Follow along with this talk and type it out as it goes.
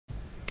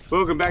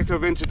Welcome back to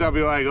Adventure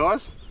WA,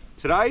 guys.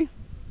 Today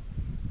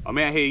I'm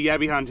out here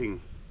yabby hunting.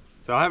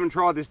 So I haven't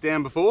tried this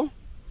dam before.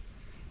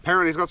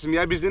 Apparently it's got some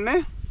yabbies in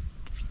there,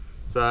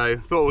 so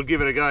thought we'd give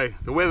it a go.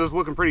 The weather's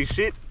looking pretty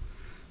shit,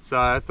 so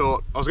I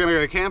thought I was going to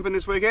go camping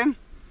this weekend.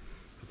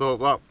 I thought,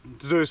 well,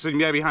 to do some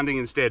yabby hunting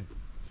instead.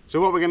 So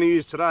what we're going to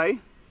use today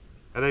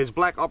are these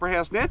black opera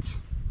house nets,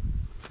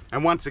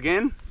 and once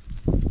again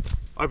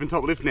open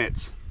top lift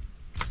nets.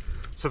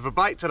 So for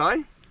bait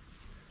today,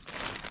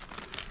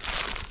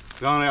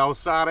 going the old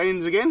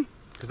sardines again,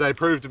 because they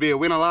proved to be a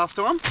winner last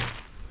time,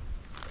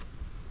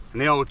 and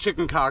the old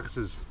chicken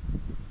carcasses.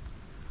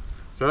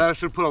 So that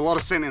should put a lot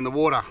of scent in the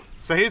water.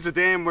 So here's the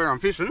dam where I'm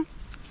fishing.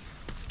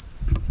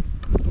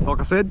 Like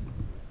I said,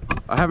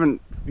 I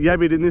haven't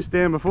yabbied in this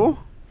dam before.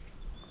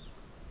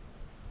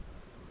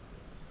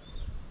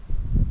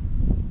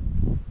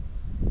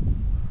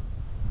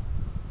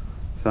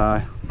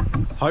 So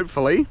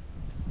hopefully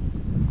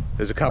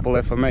there's a couple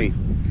left for me.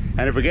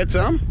 And if we get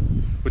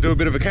some, we'll do a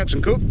bit of a catch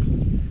and cook.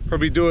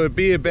 Probably do a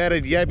beer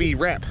battered yabby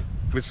wrap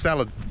with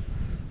salad.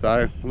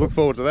 So look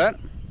forward to that.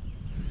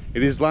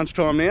 It is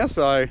lunchtime now,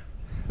 so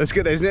let's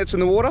get these nets in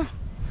the water,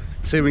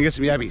 see if we can get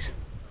some yabbies.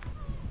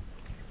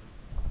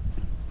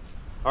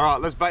 All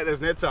right, let's bait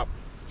those nets up.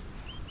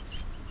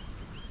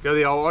 Go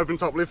the old open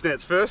top lift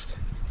nets first.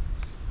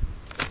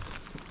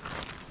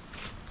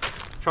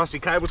 Trusty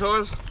cable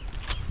ties.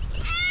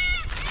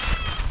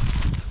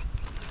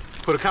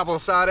 Put a couple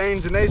of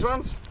sardines in these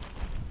ones.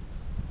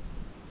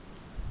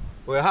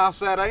 We're half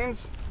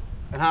sardines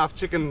and half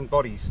chicken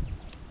bodies.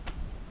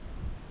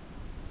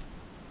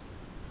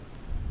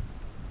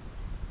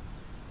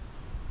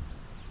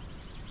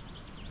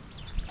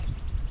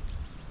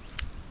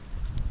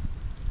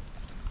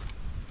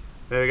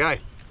 There we go,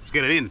 let's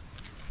get it in.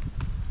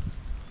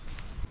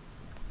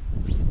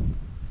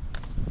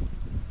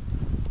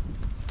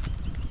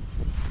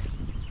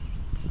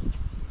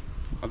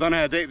 I don't know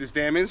how deep this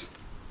dam is,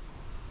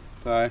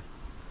 so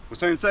we'll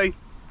soon see.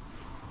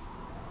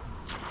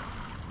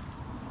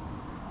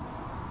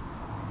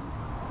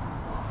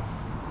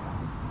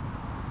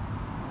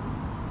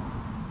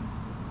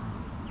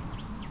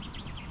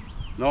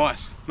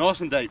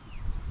 Nice and deep.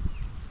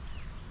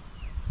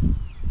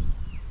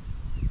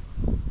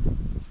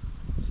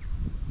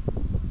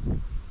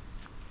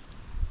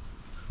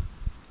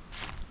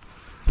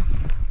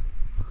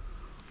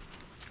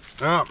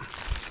 Alright,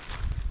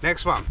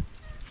 next one.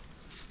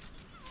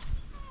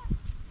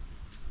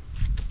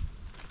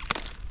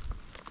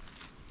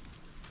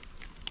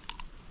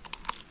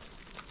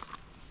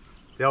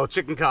 The old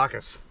chicken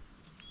carcass.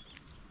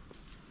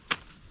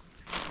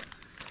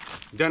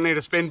 You don't need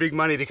to spend big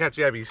money to catch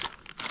yabbies.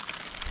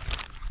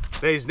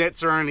 These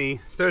nets are only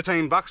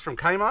 13 bucks from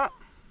Kmart.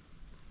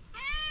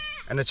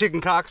 And the chicken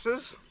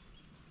carcasses,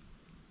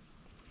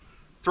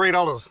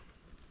 $3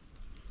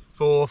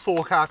 for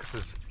 4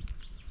 carcasses.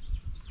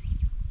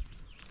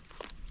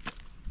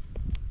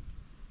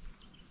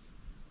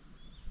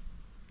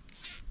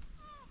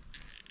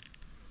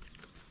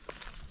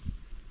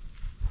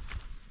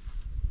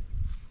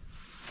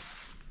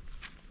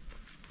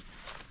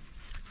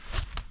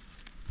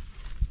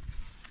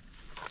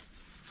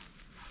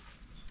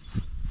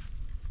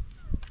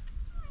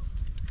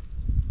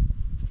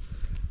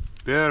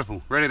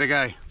 Beautiful, ready to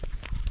go.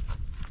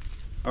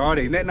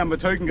 Alrighty, net number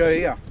 2 can go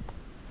here.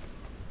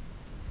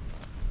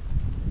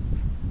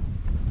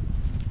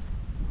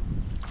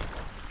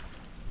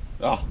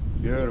 Oh,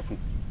 beautiful.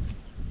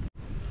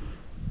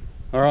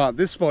 Alright,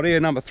 this spot here,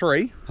 number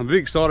 3. I'm a bit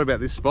excited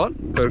about this spot,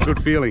 got a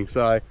good feeling,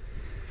 so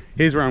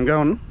here's where I'm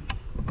going.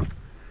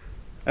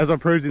 As I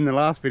proved in the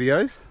last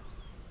videos,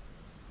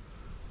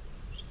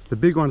 the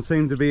big ones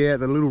seem to be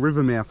out the little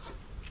river mouths.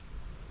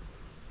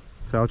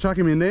 So I'll chuck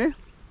him in there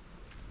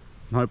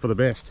and hope for the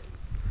best.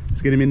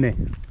 Let's get him in there.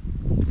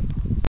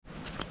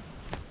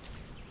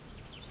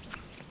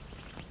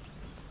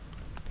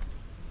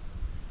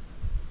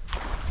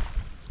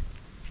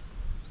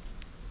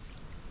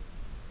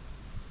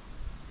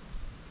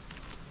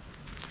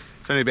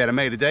 It's only about 1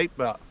 metre deep,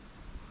 but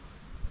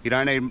you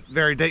don't need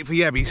very deep for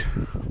yabbies.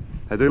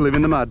 They do live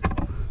in the mud.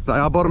 They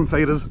are bottom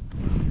feeders.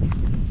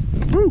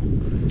 Woo!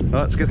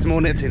 Right, let's get some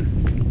more nets in.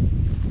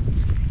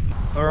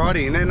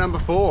 Alrighty, net number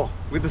 4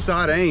 with the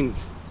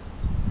sardines.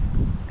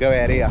 Go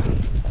out here.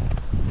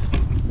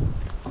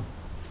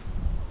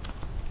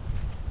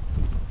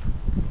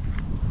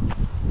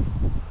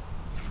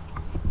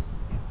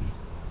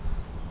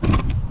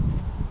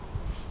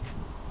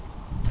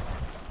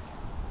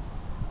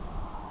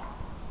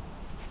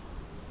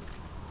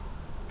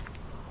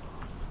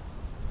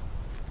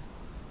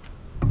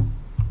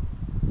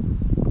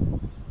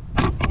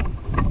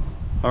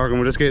 I reckon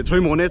we'll just get 2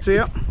 more nets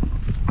out.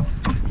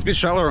 It's a bit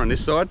shallower on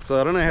this side,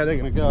 so I don't know how they're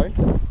going to go.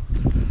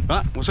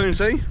 But we'll soon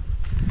see.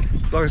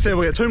 Like I said,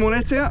 we'll get 2 more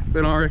nets out,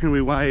 then I reckon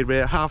we wait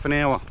about half an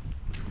hour.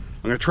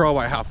 I'm going to try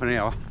wait half an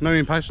hour. No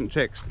impatient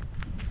checks,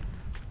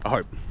 I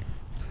hope.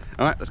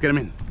 Alright, let's get them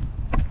in.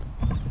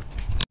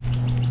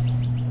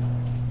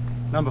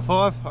 Number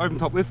 5, open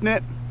top lift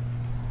net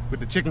with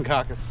the chicken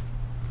carcass.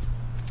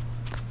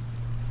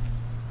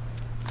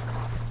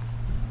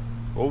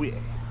 Oh yeah.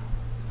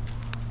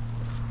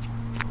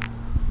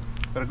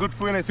 Got a good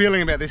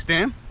feeling about this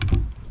dam.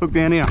 Look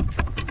down here.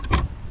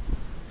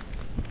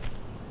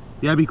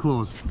 Yabby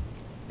claws.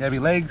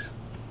 Yabby legs.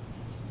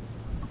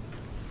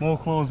 More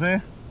claws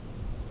there.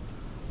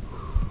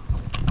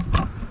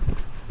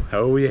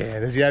 Oh yeah,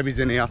 there's yabbies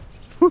in here.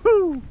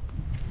 Woohoo!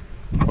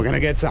 We're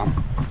gonna get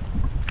some.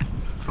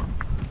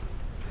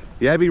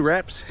 Yabby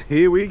wraps,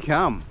 here we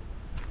come.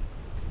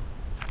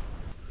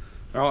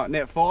 Alright,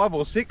 net 5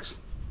 or 6,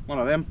 one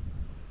of them.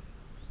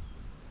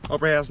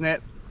 Opera house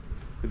net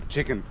with the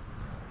chicken.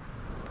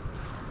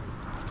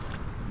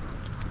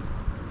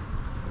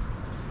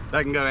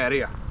 They can go out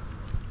here.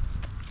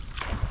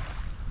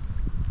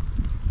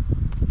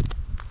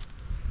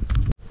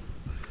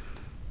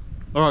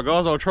 Alright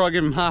guys, I'll try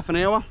give them half an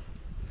hour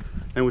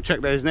and we'll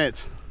check those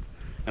nets.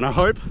 And I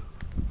hope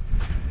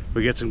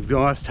we get some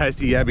nice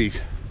tasty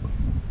yabbies.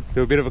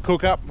 Do a bit of a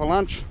cook up for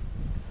lunch.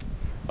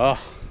 Oh,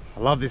 I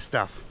love this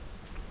stuff.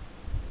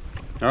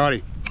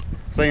 Alrighty,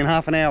 see you in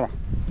half an hour.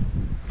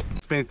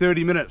 It's been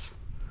 30 minutes.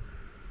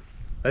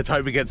 Let's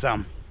hope we get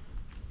some.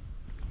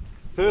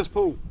 First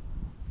pull.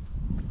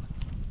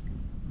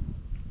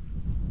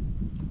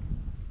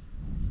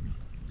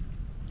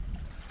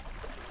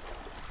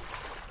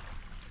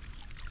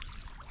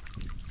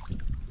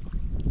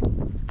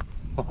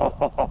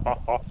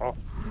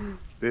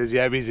 There's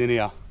yabbies in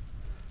here.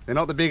 They're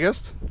not the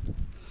biggest,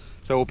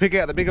 so we'll pick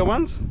out the bigger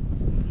ones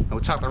and we'll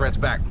chuck the rest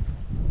back.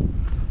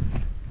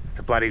 It's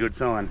a bloody good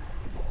sign.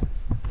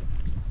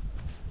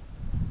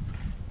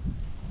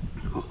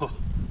 Oh,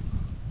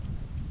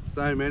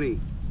 so many.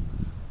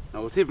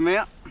 Now we'll tip them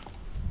out.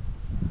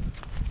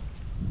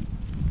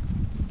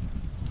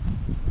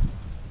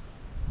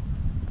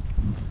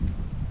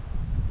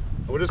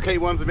 We'll just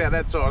keep ones about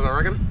that size, I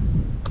reckon.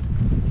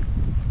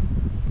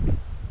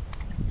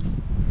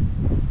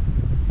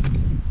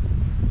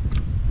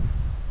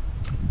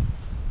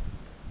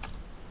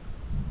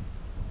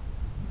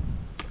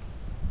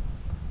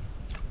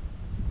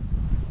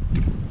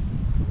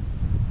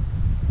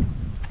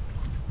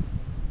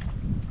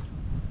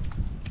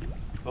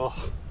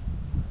 Oh,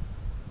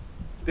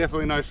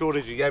 definitely no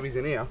shortage of yabbies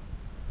in here.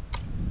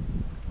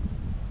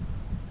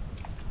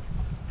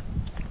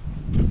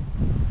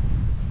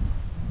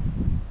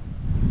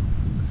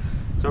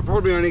 So I'm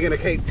probably only going to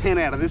keep 10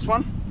 out of this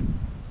one,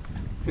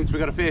 since we've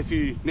got a fair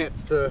few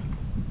nets to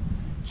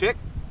check,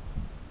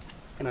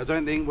 and I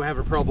don't think we'll have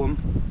a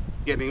problem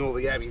getting all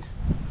the yabbies.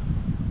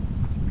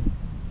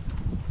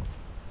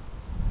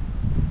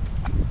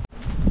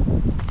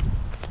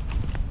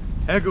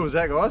 How good was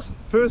that, guys?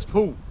 First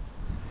pull.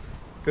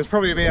 There's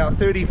probably about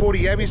 30-40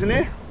 yabbies in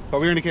there,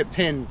 but we only kept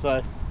 10,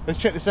 so let's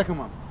check the second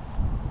one.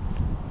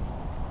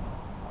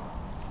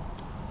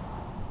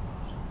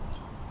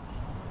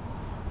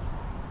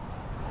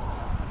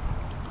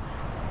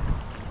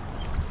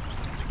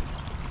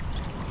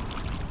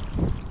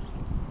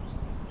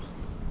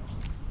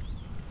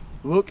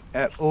 Look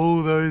at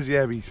all those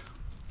yabbies.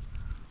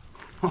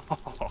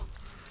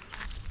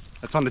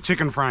 That's on the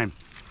chicken frame.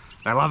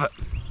 I love it.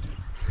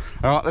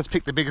 All right, let's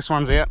pick the biggest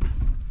ones out,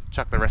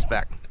 chuck the rest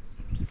back.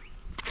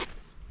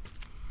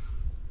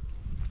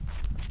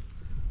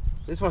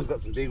 This one's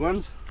got some big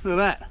ones. Look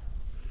at that.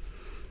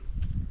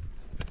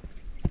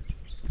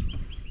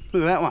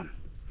 Look at that one.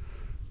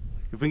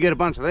 If we can get a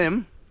bunch of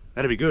them,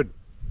 that'd be good.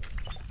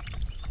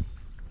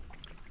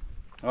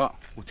 All right,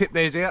 we'll tip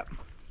these out,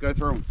 go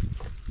through them.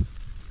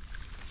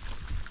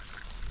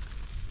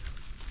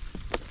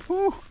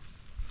 Whew.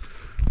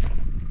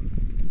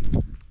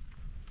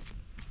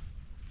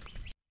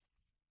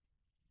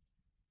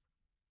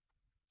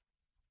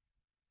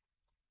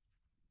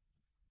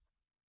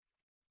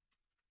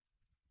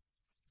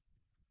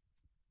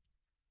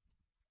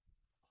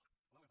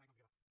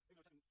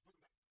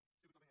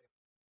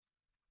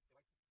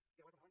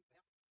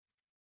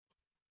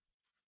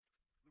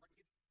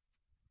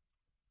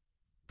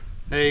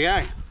 There you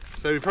go.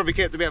 So we probably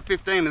kept about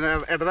 15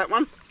 out of that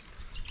one.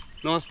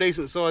 Nice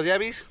decent size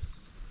yabbies.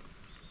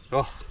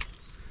 Oh,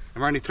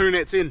 and we're only 2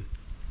 nets in.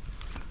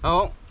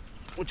 Oh,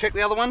 we'll check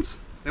the other ones,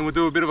 then we'll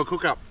do a bit of a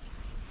cook up.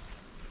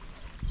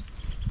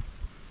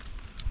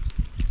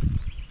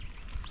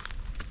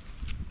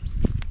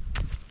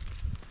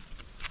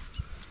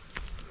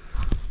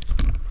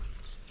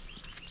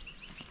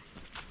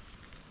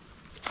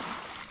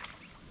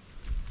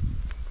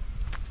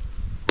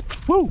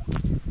 Woo!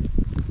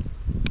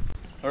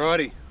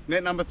 Alrighty,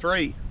 net number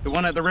 3, the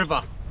one at the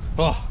river.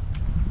 Oh.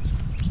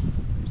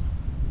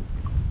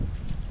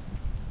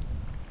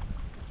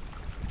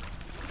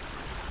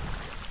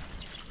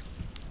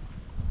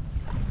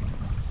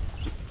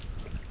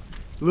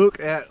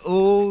 Look at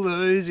all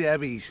those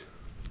yabbies.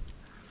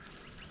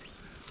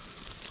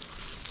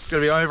 It's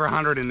gonna be over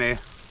 100 in there.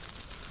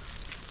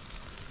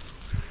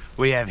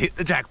 We have hit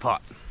the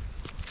jackpot.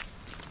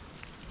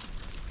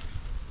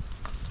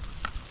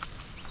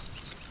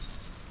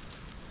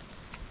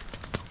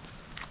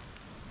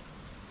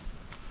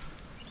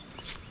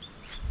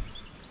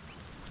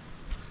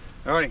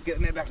 Alrighty,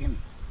 getting that back in.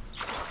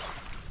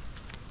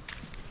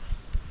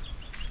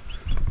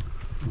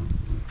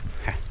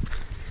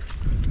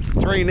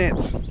 3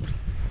 nets.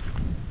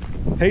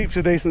 Heaps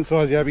of decent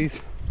sized yabbies.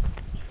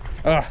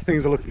 Ah,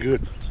 things are looking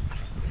good.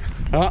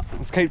 Alright,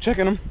 let's keep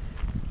checking them.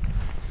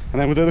 And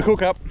then we'll do the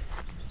cook up.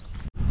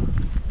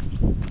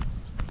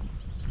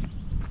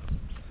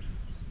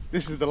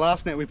 This is the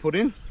last net we put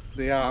in,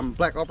 the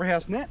Black Opera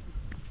House net.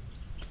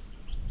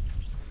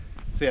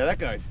 See how that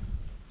goes.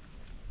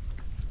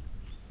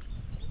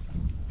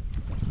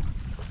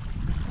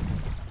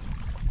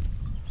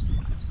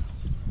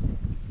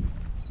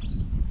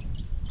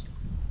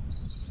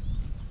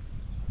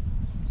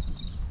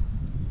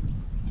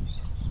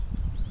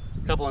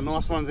 A couple of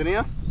nice ones in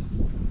here.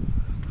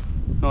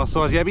 Nice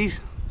size yabbies.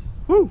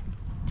 Woo!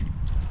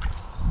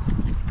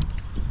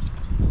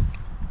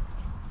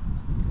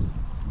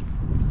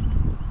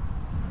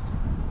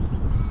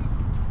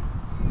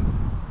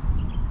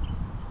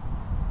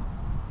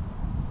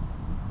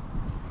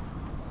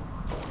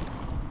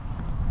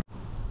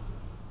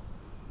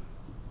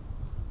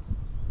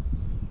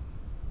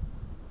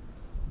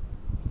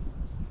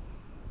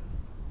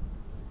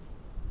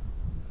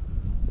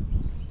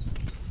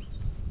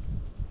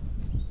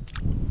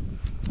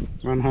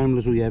 Run home,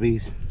 little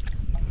yabbies.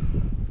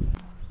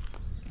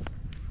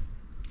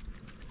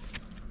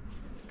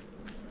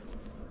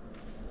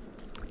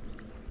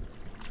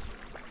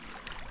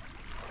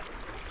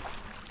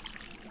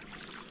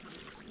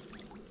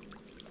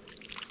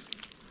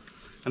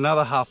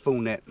 Another half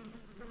full net.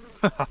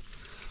 Now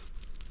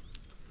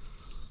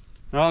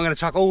I'm going to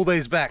chuck all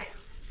these back.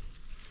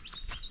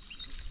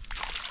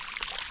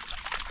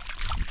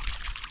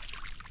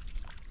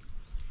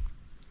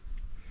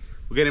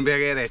 We'll get him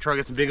back out there, try to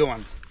get some bigger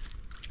ones.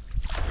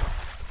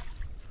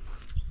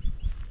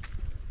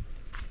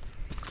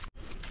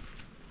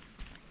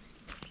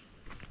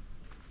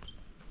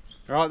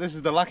 Alright, this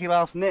is the lucky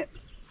last net.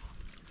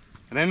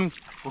 And then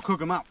we'll cook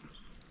them up.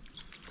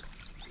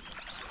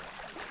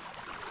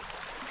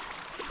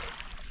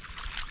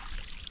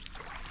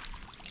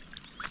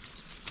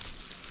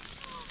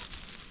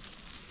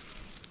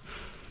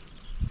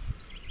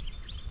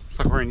 It's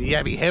like we're in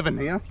yabby heaven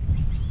here.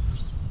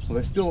 Well,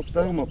 there's still a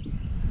stomach.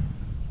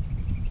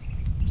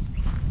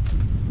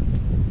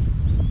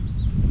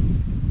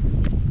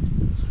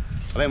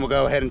 Well, then we'll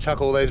go ahead and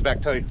chuck all these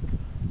back too.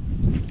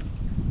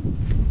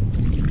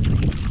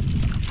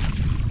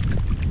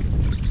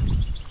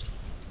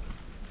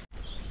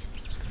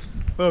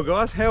 Well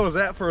guys, how was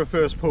that for a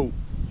first pull?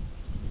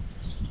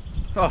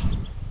 Oh,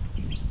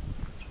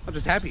 I'm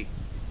just happy.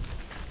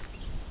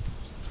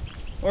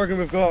 I reckon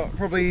we've got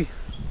probably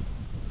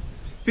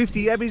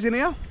 50 yabbies in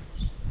here,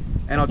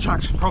 and I'll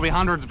chuck probably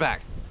hundreds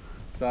back.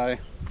 So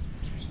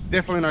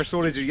definitely no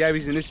shortage of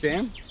yabbies in this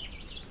dam.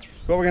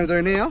 What we're going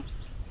to do now,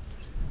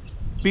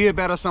 beer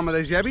batter some of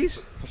these yabbies.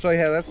 I'll show you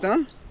how that's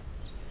done,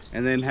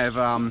 and then have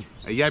a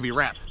yabby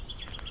wrap.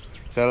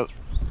 So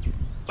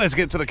let's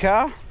get to the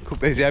car, cook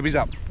these yabbies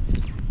up.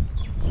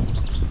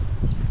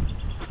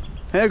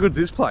 How good's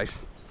this place?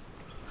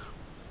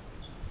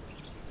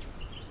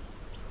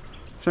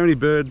 So many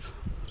birds,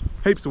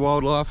 heaps of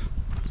wildlife.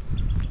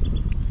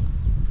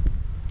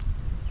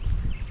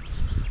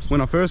 When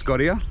I first got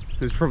here,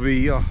 there's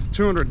probably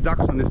 200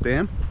 ducks on this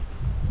dam.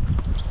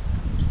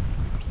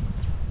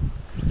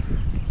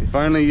 If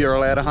only you're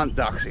allowed to hunt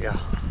ducks here.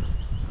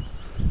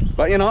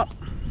 But you're not.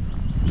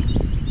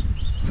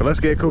 So let's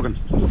get cooking.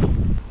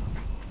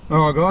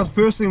 Alright guys,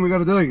 first thing we got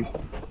to do,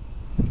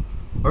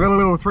 I've got a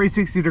little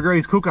 360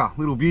 degrees cooker,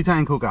 little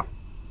butane cooker.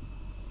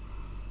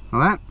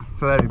 Like that,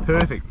 so that'd be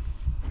perfect.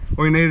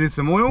 All you need is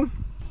some oil,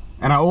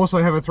 and I also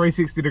have a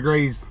 360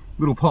 degrees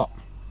little pot.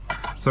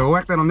 So we'll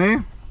whack that on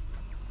there.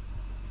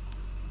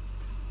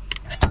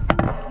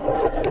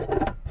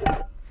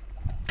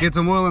 Get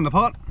some oil in the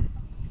pot.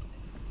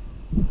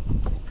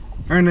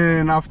 Only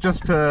enough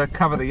just to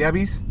cover the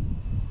yabbies.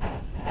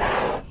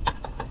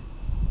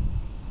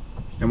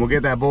 And we'll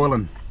get that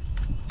boiling.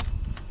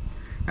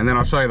 And then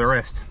I'll show you the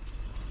rest.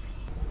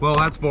 While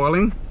that's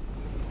boiling,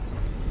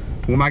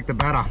 we'll make the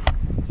batter.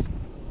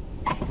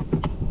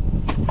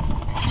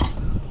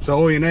 So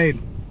all you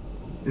need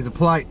is a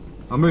plate.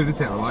 I'll move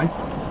this out of the way.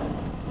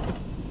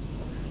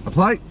 A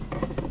plate,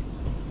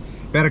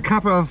 about a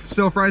cup of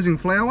self-raising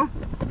flour,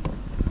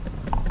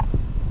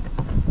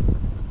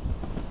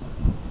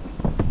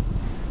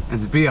 and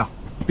some beer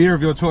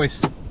of your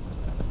choice.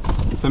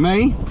 So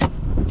me,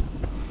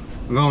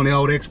 I'm going the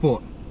old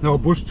export, the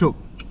old bush chook.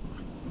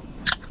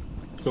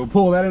 So we'll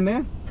pour that in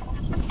there.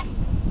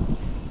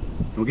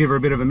 We'll give her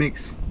a bit of a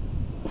mix.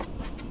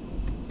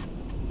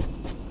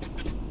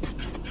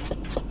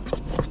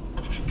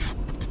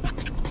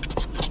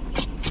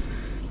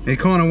 You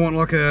kind of want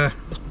like a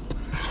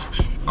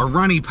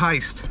runny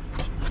paste,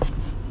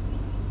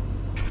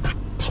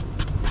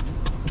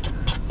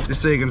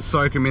 just so you can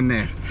soak them in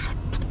there.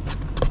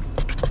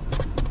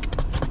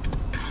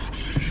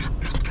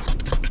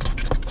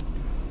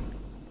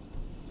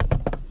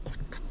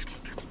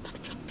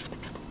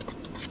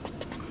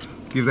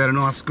 Give that a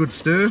nice good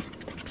stir.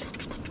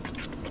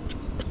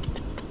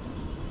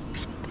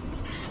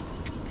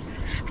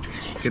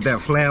 Get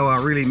that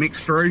flour really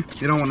mixed through.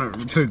 You don't want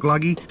it too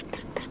gluggy.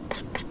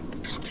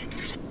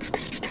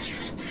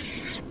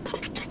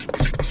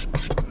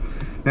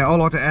 Now I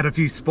like to add a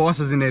few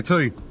spices in there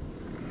too.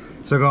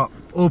 So I've got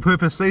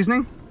all-purpose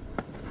seasoning.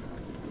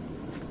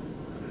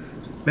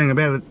 Bang a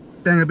bit of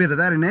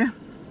that in there.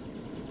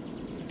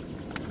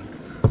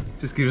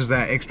 Just gives us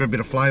that extra bit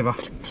of flavour.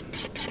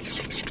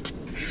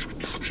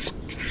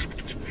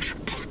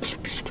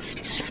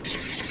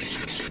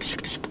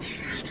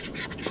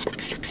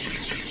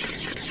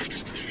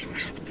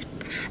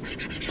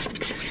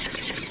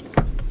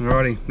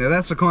 Alrighty, now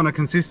that's the kind of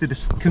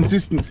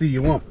consistency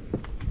you want.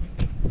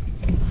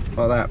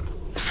 Like that.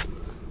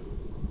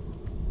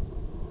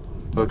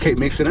 I'll keep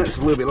mixing it, it's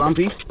a little bit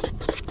lumpy.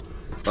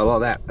 But like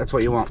that, that's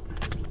what you want.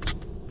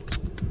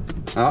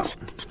 Alright,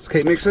 let's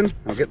keep mixing.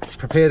 I'll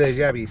prepare these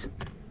yabbies.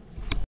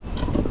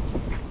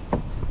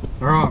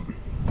 Alright,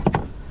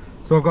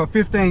 so I've got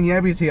 15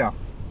 yabbies here.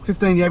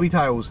 15 yabby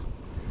tails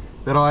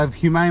that I've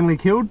humanely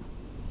killed.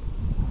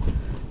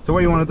 So what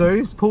you want to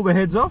do is pull the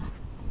heads off.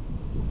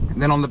 And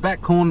then on the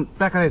back of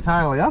their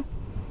tail here,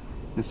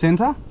 the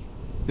centre,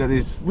 you've got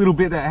this little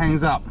bit that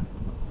hangs up,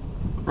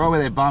 right where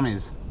their bum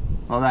is,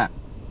 like that.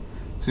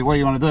 So what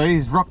you want to do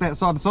is rock that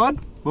side to side,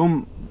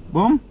 boom,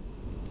 boom,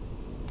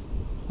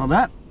 like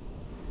that.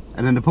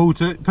 And then the poo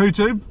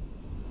tube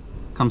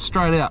comes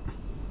straight out.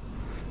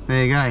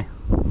 There you go.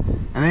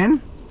 And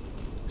then,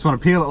 just want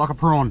to peel it like a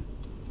prawn.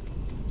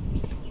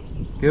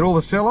 Get all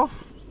the shell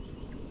off.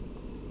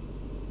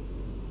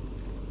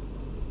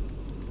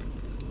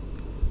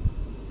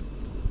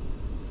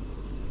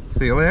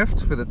 So you're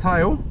left with a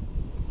tail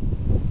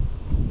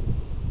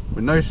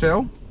with no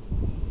shell,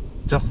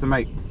 just the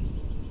meat.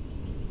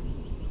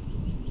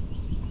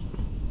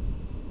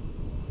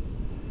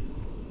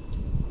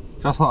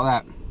 Just like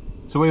that.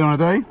 So what you want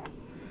to do,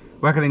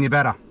 whack it in your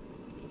batter.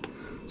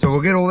 So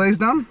we'll get all these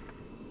done,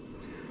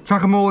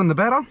 chuck them all in the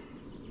batter,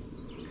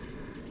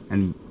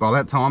 and by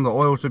that time the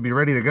oil should be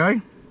ready to go.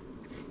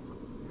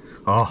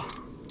 Oh,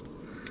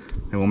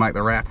 then we'll make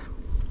the wrap.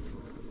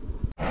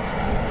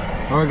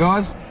 Alright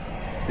guys,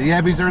 the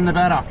yabbies are in the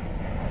batter.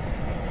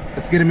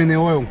 Let's get them in the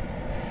oil.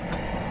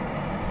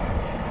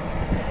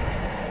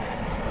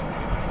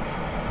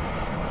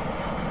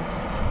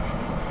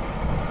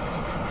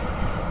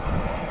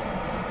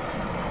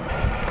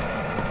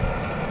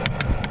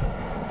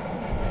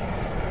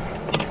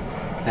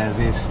 As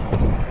is.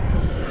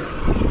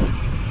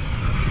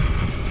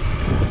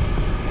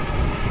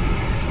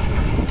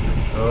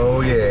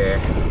 Oh yeah.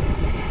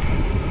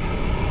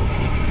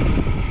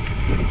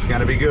 It's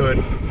gonna be good.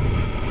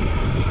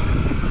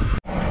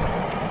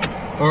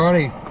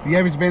 Alrighty, the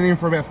yabbies have been in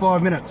for about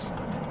 5 minutes.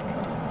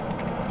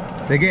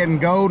 They're getting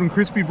gold and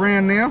crispy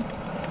brown now.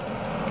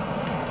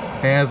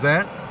 How's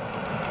that?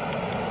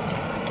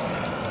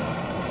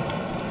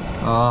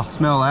 Oh,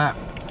 smell that.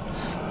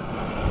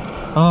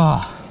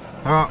 Oh.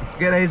 Alright,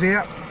 get these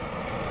out.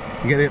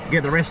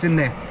 Get the rest in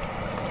there.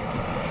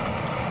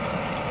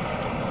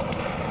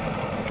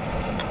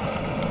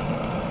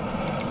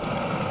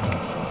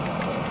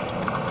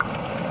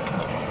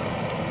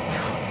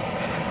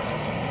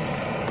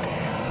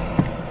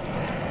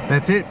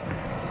 That's it.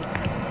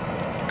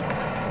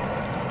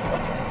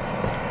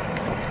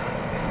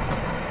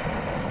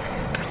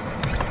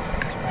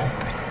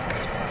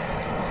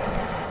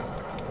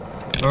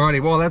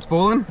 Alrighty, while that's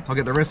boiling, I'll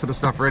get the rest of the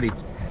stuff ready.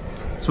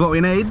 So what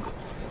we need,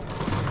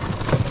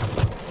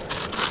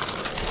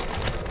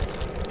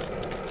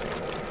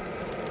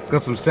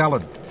 got some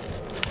salad.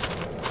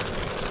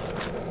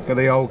 Got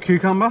the old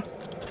cucumber,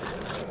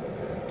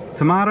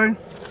 tomato,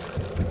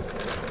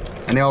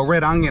 and the old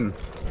red onion.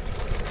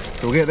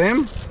 So we'll get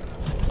them.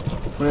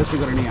 What else we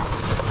got in here?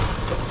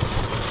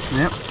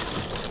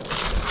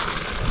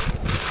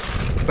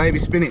 Yep. Baby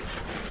spinach.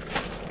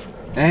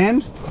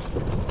 And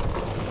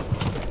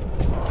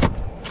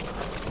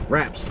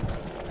wraps.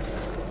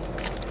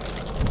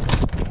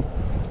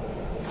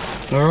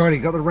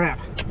 Alrighty, got the wrap.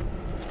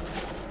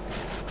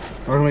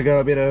 We're gonna go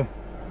a bit of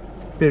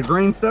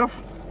green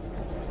stuff.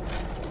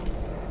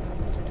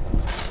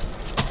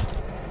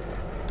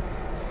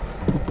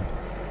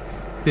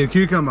 Bit of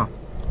cucumber.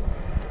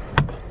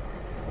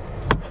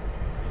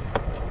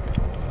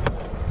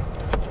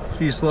 A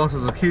few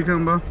slices of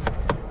cucumber.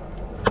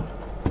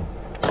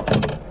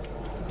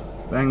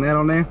 Bang that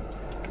on there.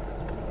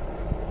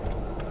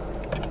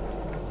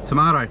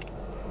 Tomato.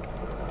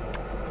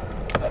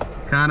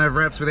 Can't have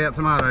wraps without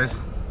tomatoes.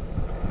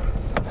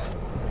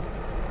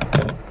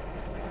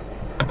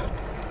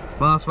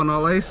 Last but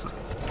not least,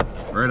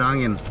 red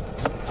onion.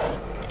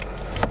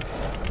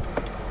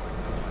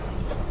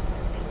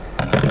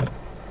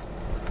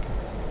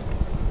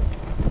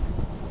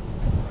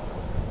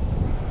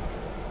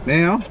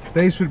 Now,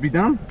 these should be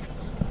done.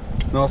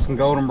 Nice and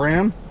golden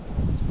brown.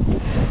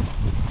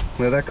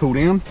 Let that cool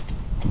down.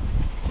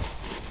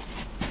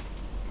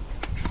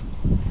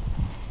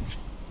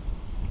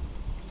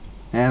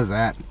 How's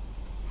that?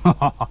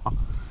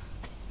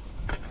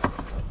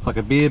 It's like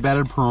a beer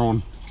battered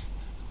prawn.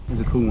 Here's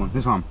a cool one.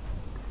 This one.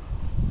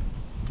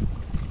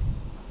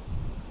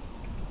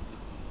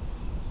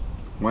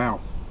 Wow.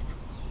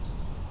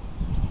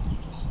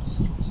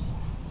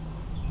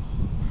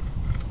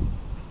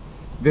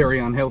 Very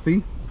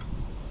unhealthy,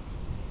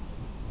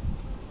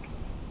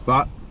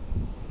 but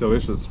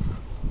delicious.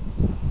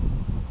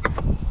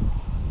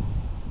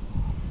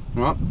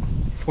 Alright,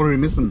 what are we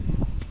missing?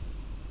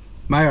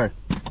 Mayo.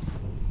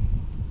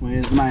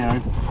 Where's the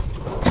mayo?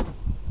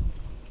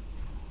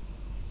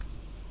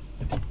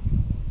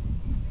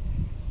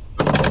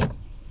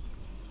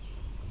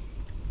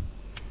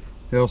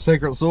 Our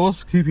secret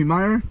sauce, Koopy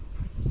mayo.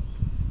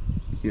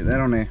 Get that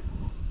on there.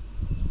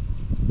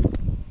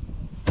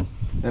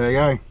 There we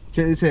go.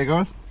 Check this out,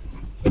 guys.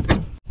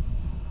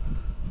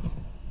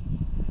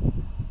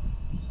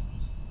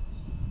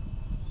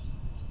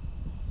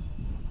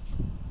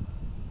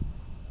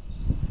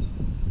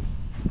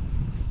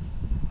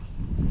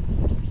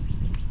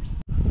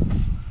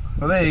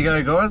 Well, there you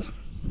go, guys.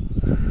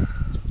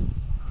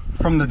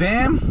 From the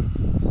dam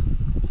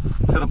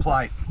to the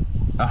plate.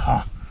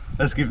 Oh,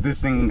 let's give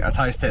this thing a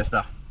taste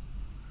tester.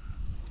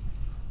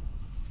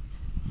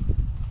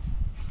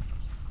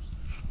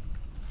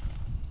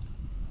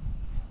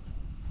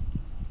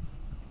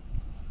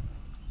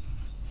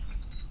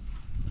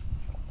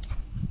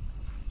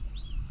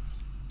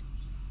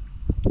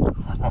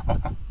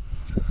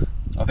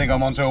 I think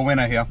I'm onto a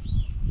winner here.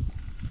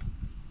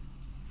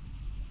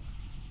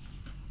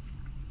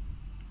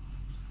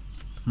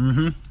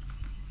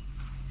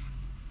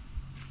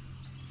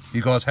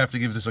 You guys have to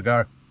give this a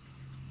go.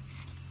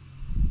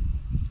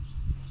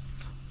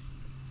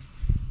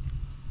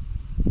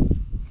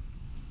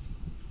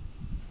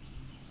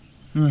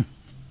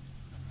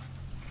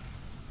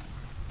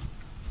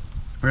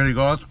 Really,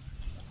 guys,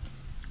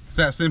 it's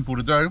that simple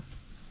to do.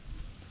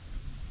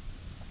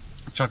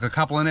 Chuck a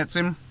couple of nets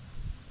in,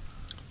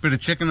 bit of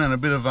chicken and a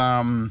bit of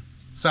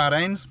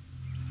sardines,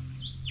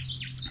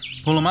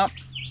 pull them up,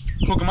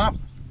 cook them up.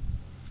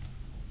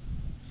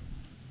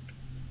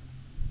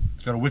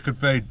 It's got a wicked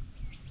feed.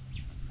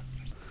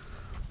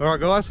 Alright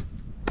guys,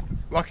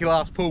 lucky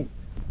last pull.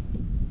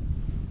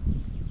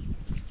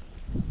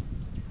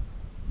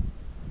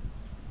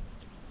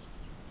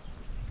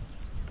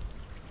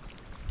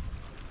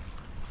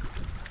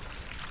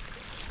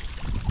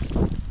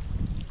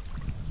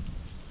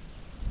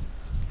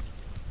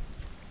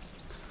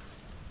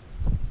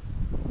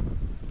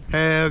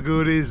 How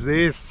good is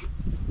this?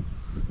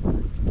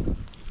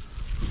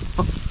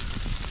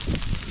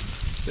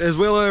 There's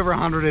well over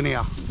 100 in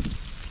here.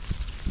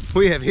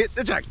 We have hit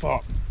the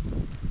jackpot.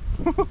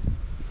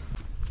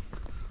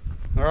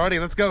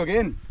 Alrighty, let's go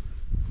again.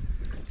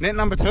 Net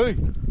number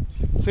 2.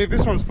 See if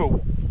this one's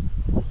full.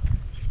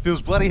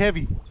 Feels bloody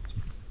heavy.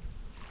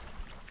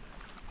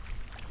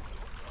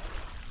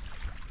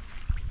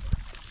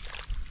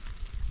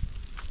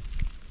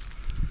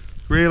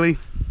 Really?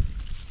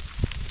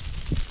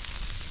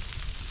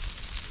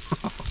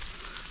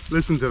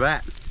 Listen to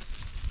that.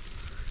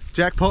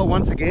 Jackpot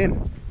once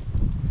again.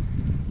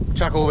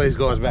 Chuck all these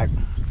guys back.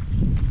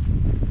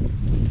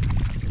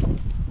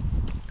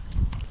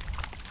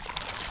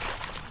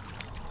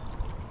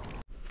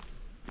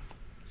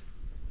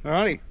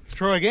 Alrighty, let's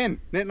try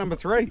again. Net number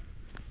 3.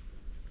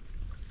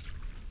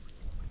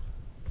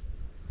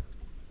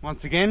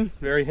 Once again,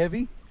 very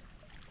heavy.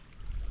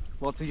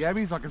 Lots of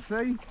yabbies I can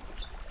see.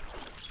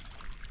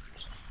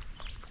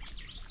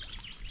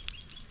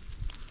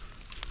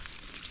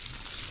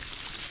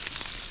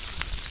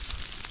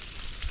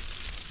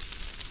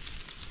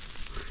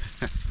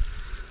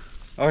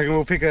 I reckon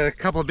we'll pick a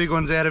couple of big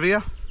ones out of here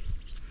and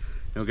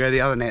we'll go to the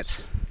other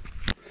nets.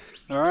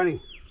 Alrighty,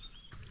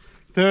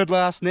 third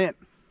last net.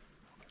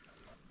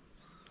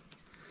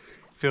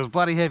 Feels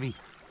bloody heavy.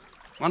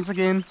 Once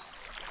again.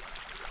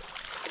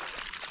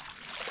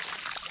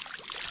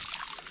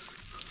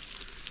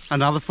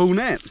 Another full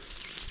net.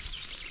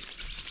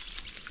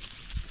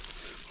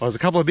 Oh, there's a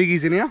couple of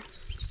biggies in here.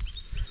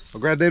 I'll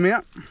grab them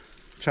out,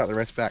 chuck the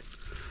rest back.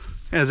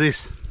 How's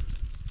this?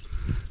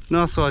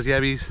 Nice size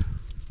yabbies.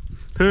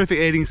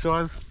 Perfect eating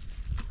size.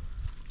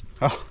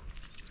 Oh,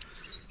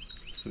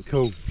 so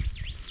cool.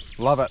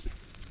 Love it.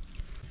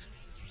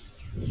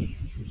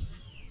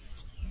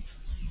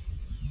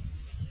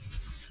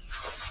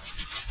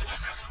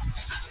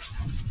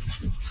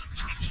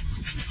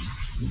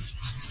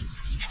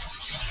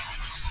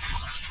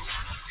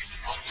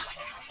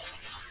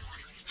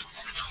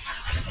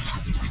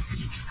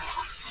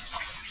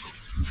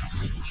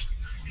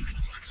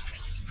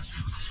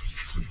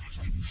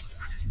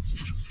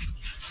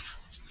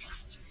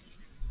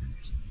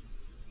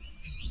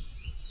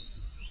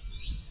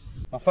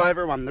 My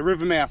favourite one, the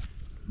river mouth.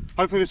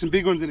 Hopefully there's some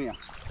big ones in here.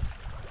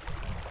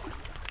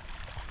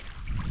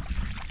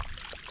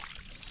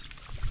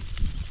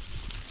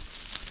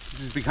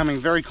 This is becoming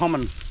very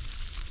common.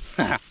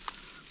 Alright,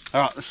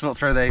 let's sort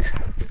through these.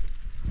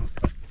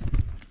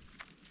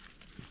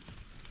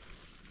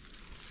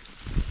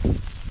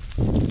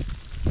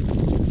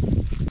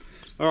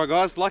 Alright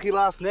guys, lucky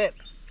last net.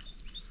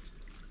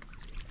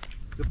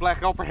 The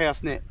black opera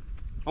house net.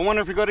 I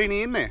wonder if we got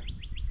any in there.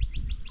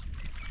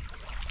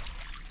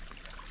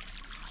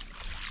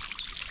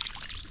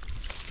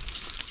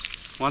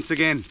 Once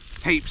again,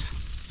 heaps.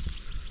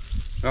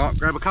 Alright,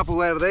 grab a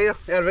couple out of here,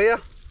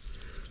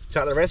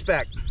 chuck the rest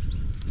back.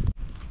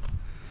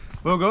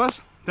 Well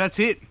guys, that's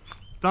it.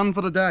 Done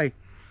for the day.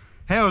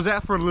 How was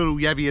that for a little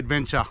yabby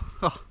adventure?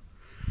 Oh,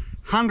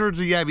 hundreds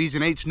of yabbies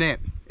in each net,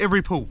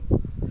 every pull.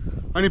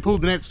 Only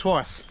pulled the nets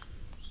twice.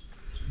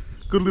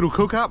 Good little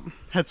cook up,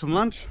 had some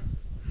lunch.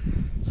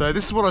 So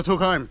this is what I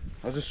took home.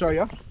 I'll just show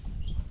you.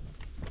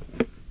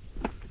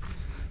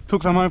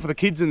 Took some home for the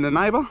kids and the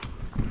neighbour,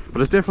 but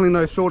there's definitely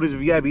no shortage of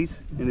yabbies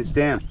in this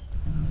dam.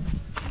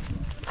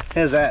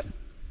 How's that?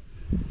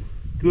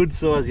 Good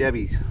size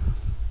yabbies.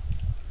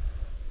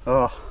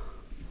 Oh.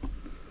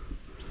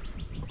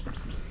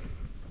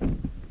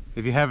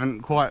 If you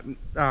haven't quite,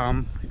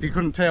 if you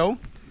couldn't tell,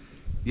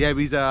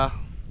 yabbies are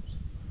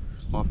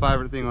my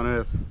favourite thing on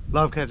earth.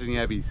 Love catching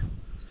yabbies.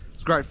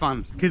 It's great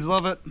fun. Kids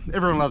love it,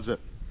 everyone loves it.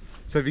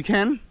 So if you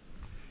can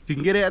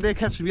get out there,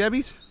 catch some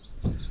yabbies,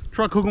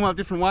 try cook them up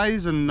different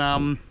ways,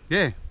 and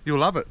yeah, you'll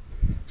love it.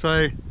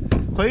 So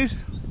please,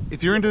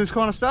 if you're into this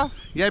kind of stuff,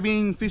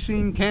 yabbying,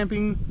 fishing,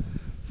 camping,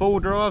 four-wheel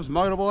drives,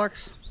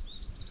 motorbikes,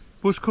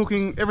 bush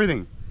cooking,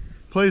 everything,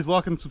 please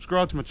like and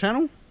subscribe to my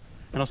channel,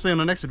 and I'll see you on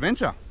the next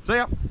adventure. See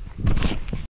ya!